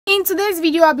in today's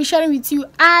video I'll be sharing with you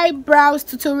eyebrows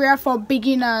tutorial for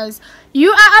beginners. You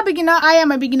are a beginner, I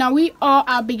am a beginner, we all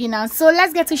are beginners. So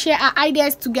let's get to share our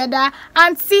ideas together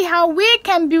and see how we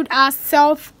can build our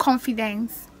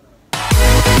self-confidence.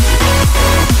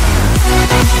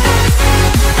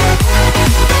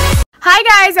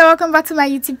 Hi guys, and welcome back to my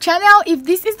YouTube channel. If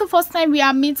this is the first time we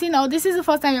are meeting or this is the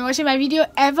first time you're watching my video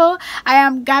ever, I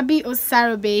am Gabby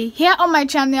Osarobe. Here on my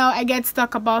channel I get to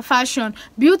talk about fashion,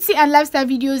 beauty and lifestyle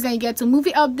videos, and you get to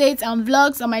movie updates and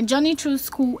vlogs on my journey through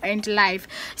school and life.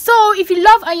 So if you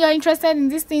love and you're interested in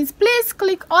these things, please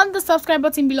click on the subscribe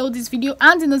button below this video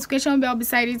and the notification bell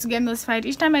beside it to get notified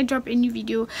each time I drop a new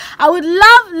video. I would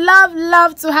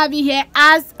love to have you here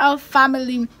as a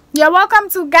family. You're welcome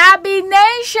to Gabby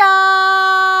Nation.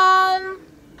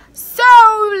 So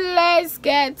let's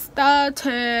get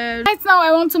started. Right now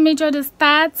I want to measure the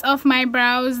start of my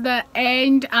brows, the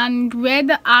end, and where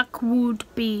the arc would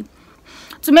be.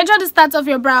 To measure the start of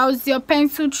your brows, your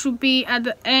pencil should be at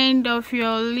the end of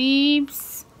your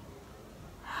lips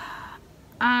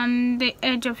and the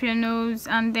edge of your nose,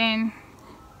 and then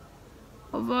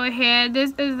over here.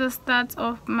 This is the start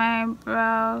of my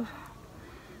brows.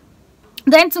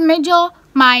 Then to measure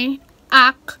my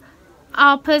arc,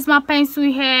 I'll place my pencil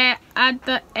here at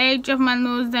the edge of my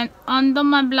nose, then under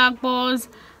my black balls,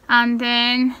 and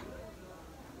then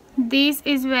this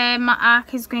is where my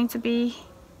arc is going to be,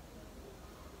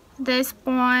 this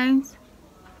point,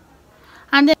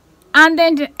 and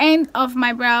then the end of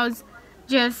my brows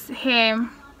just here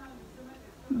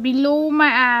below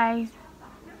my eyes.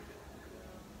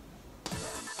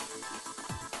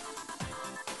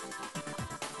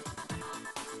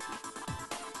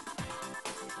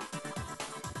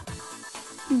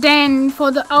 Then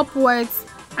for the upwards,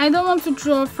 I don't want to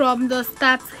draw from the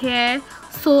start here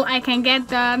so I can get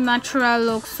the natural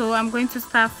look, so I'm going to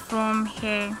start from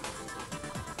here.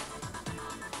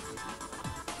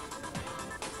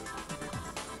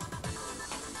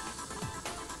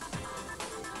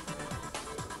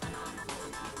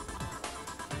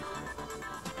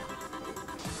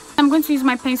 I'm going to use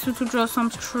my pencil to draw some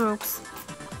strokes.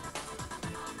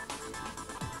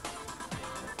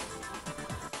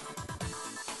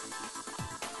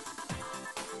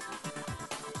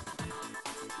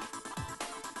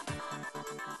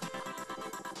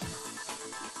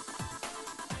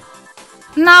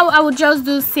 Now I will just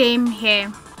do same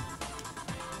here.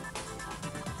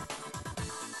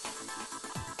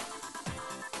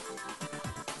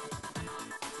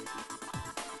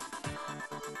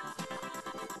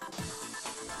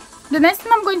 The next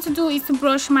thing I'm going to do is to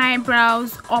brush my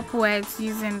brows upwards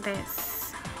using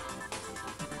this.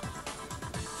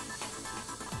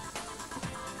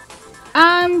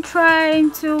 I'm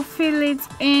trying to fill it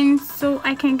in so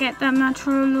I can get that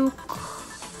natural look.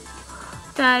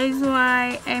 That is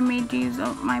why I made use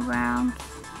of my brows.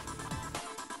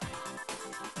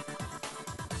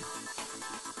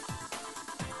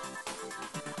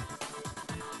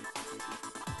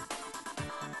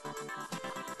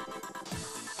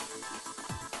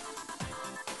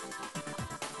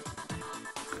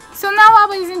 So now I'll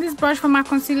be using this brush for my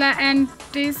concealer, and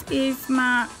this is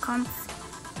my concealer.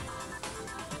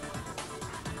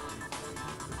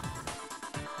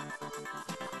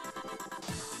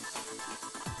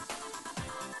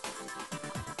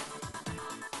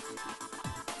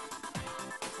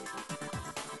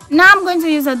 Now I'm going to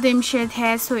use a dim shade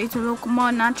here so it will look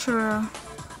more natural.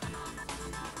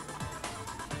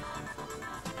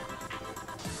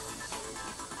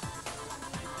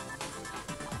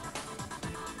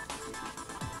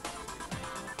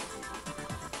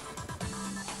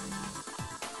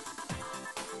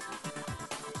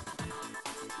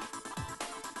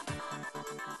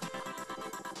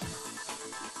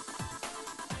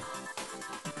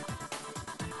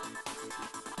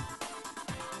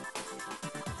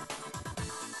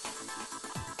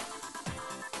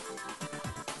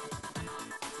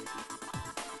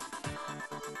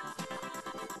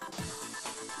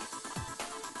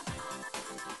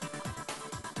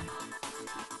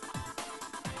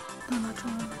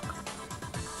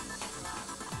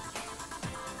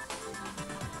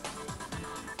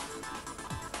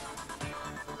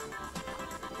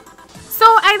 So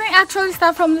I didn't actually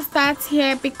start from the start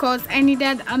here because I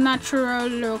needed a natural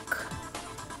look.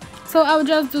 So I'll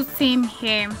just do same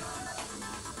here.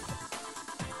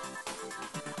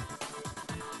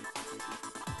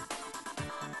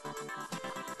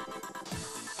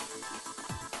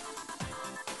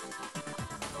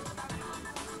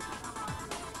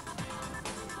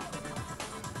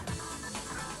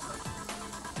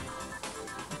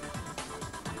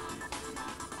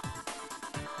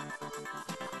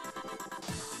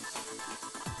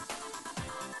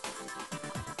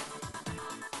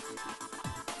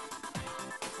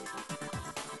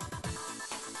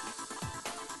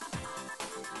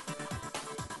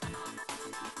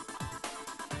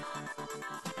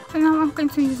 So now I'm going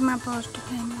to use my brush to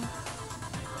blend it.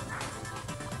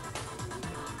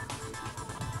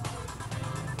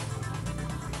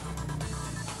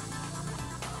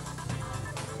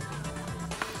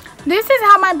 This is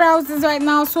how my brows is right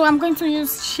now, so I'm going to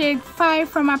use shade 5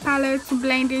 from my palette to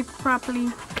blend it properly.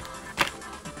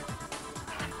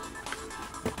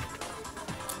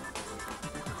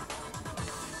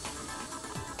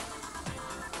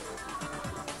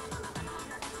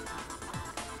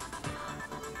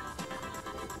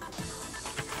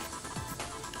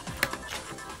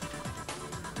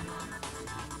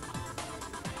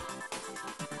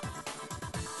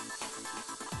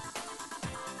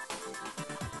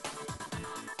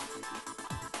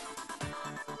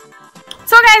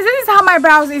 So guys, this is how my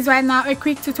brows is right now. A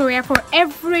quick tutorial for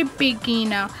every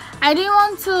beginner. I didn't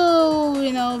want to,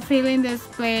 you know, fill in this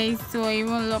place so it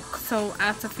won't look so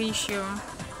artificial.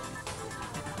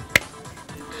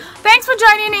 Thanks for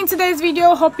joining in today's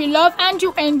video. Hope you love and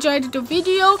you enjoyed the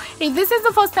video. If this is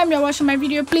the first time you're watching my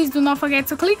video, please do not forget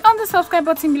to click on the subscribe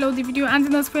button below the video and the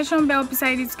notification bell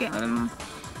beside it.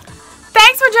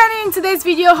 Thanks for joining in today's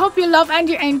video. Hope you love and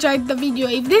you enjoyed the video.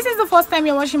 If this is the first time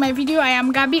you're watching my video, I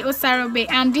am Gabby Osarobe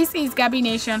and this is Gabby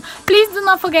Nation. Please do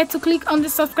not forget to click on the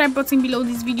subscribe button below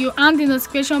this video and the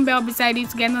notification bell beside it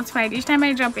to get notified each time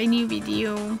I drop a new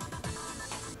video.